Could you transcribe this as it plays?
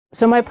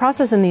So my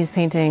process in these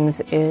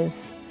paintings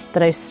is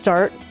that I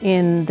start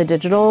in the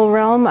digital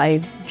realm.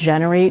 I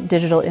generate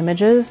digital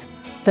images.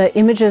 The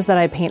images that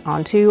I paint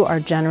onto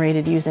are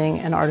generated using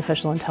an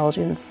artificial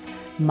intelligence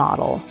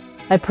model.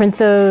 I print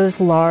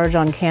those large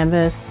on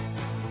canvas,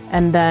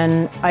 and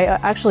then I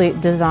actually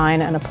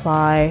design and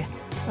apply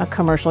a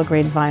commercial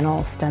grade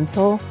vinyl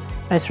stencil.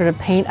 I sort of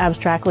paint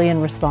abstractly in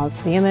response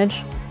to the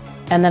image,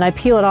 and then I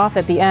peel it off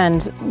at the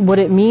end. What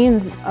it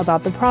means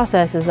about the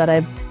process is that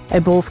I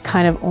both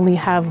kind of only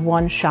have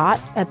one shot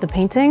at the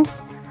painting.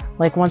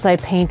 Like once I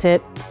paint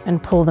it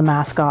and pull the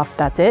mask off,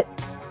 that's it.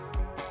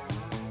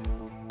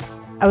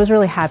 I was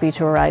really happy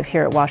to arrive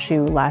here at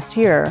WashU last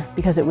year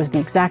because it was the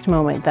exact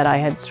moment that I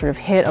had sort of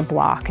hit a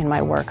block in my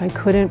work. I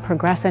couldn't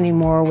progress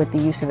anymore with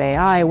the use of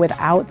AI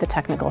without the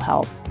technical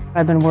help.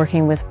 I've been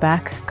working with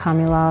Beck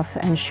Kamilov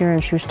and Shirin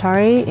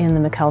Shushtari in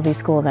the McKelvey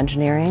School of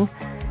Engineering.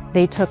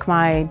 They took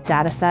my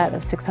data set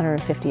of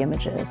 650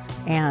 images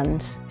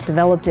and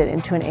developed it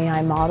into an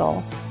AI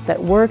model that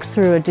works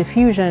through a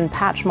diffusion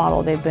patch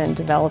model they've been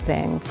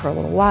developing for a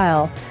little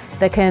while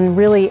that can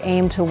really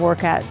aim to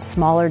work at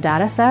smaller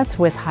data sets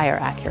with higher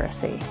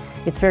accuracy.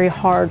 It's very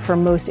hard for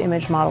most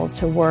image models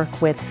to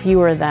work with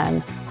fewer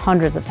than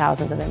hundreds of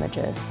thousands of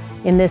images.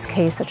 In this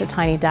case, such a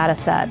tiny data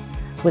set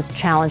was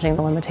challenging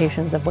the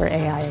limitations of where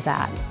AI is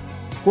at.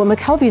 What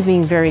McKelvey is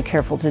being very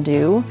careful to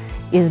do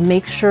is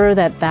make sure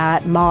that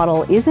that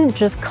model isn't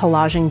just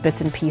collaging bits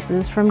and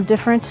pieces from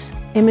different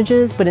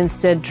images, but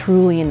instead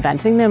truly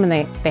inventing them, and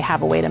they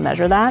have a way to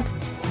measure that.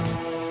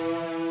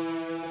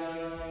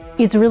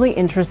 It's really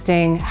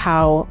interesting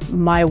how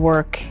my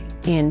work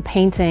in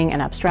painting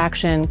and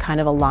abstraction kind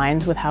of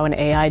aligns with how an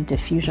AI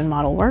diffusion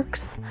model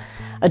works.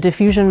 A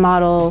diffusion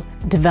model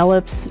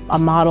develops a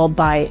model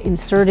by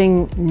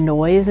inserting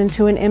noise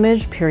into an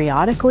image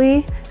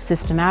periodically,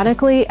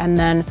 systematically, and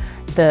then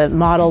the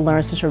model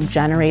learns to sort of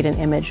generate an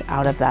image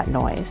out of that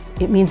noise.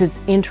 It means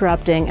it's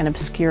interrupting and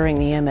obscuring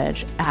the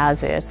image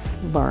as it's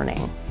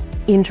learning.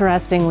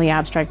 Interestingly,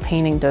 abstract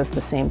painting does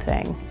the same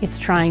thing. It's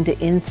trying to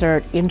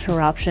insert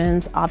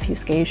interruptions,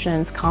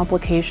 obfuscations,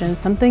 complications,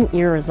 something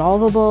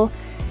irresolvable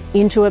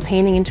into a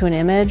painting, into an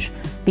image,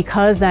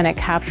 because then it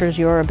captures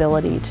your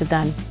ability to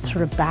then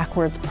sort of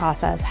backwards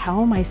process,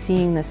 how am I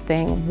seeing this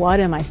thing? What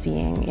am I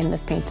seeing in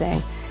this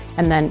painting?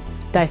 And then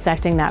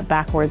dissecting that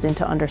backwards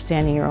into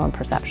understanding your own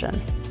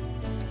perception.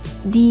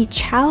 The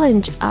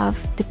challenge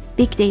of the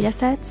big data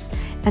sets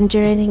and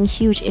generating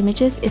huge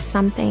images is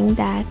something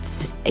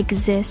that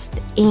exists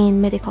in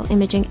medical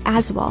imaging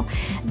as well.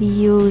 We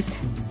use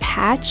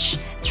patch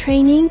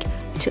training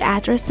to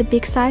address the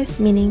big size,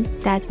 meaning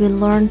that we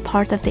learn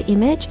part of the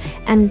image,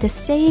 and the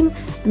same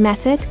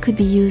method could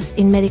be used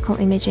in medical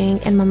imaging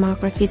and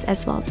mammographies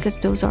as well, because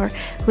those are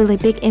really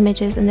big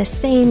images, and the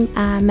same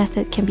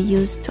method can be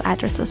used to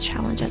address those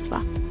challenges as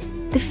well.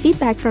 The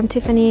feedback from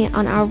Tiffany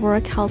on our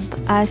work helped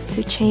us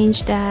to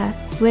change the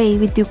way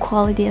we do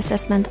quality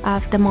assessment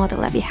of the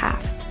model that we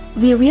have.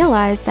 We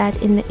realized that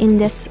in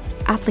this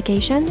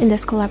application, in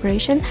this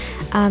collaboration,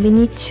 we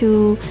need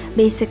to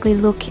basically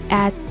look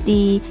at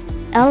the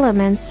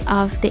elements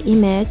of the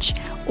image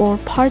or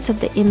parts of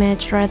the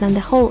image rather than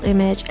the whole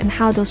image, and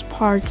how those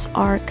parts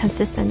are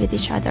consistent with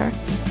each other.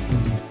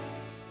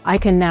 I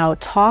can now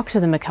talk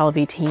to the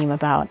McKelvey team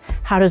about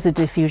how does a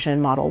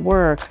diffusion model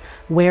work,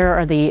 where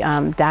are the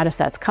data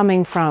sets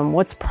coming from,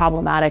 what's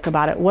problematic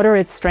about it, what are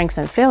its strengths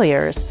and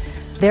failures.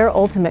 Their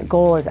ultimate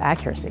goal is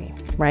accuracy,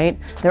 right?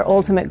 Their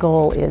ultimate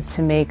goal is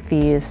to make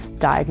these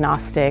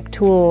diagnostic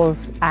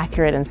tools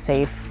accurate and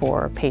safe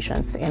for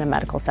patients in a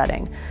medical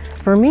setting.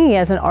 For me,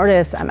 as an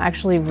artist, I'm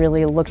actually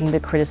really looking to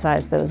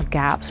criticize those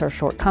gaps or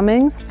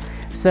shortcomings.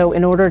 So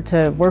in order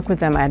to work with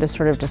them, I had to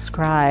sort of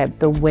describe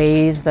the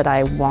ways that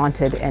I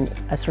wanted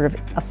a sort of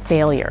a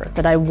failure,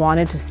 that I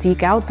wanted to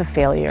seek out the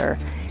failure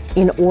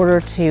in order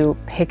to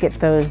pick at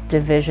those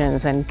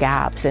divisions and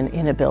gaps and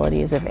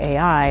inabilities of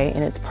AI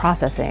in its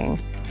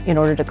processing in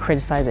order to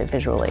criticize it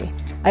visually.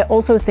 I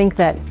also think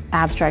that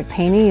abstract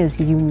painting is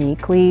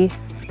uniquely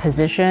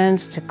positioned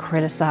to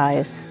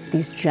criticize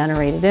these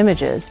generated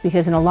images,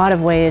 because in a lot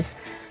of ways,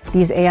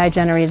 these AI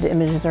generated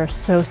images are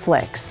so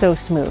slick, so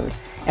smooth.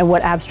 And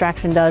what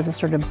abstraction does is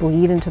sort of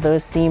bleed into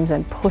those seams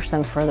and push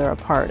them further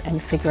apart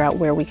and figure out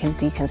where we can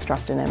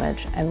deconstruct an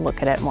image and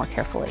look at it more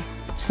carefully.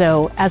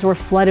 So as we're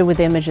flooded with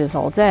images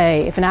all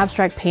day, if an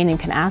abstract painting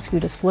can ask you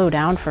to slow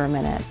down for a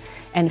minute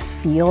and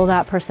feel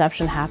that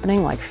perception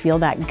happening, like feel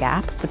that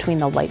gap between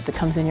the light that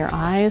comes in your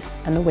eyes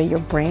and the way your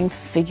brain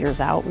figures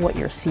out what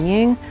you're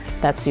seeing,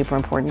 that's super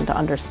important to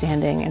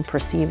understanding and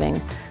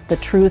perceiving the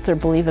truth or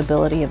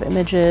believability of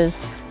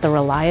images, the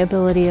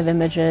reliability of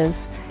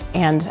images,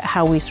 and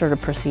how we sort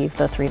of perceive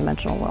the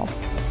three-dimensional world.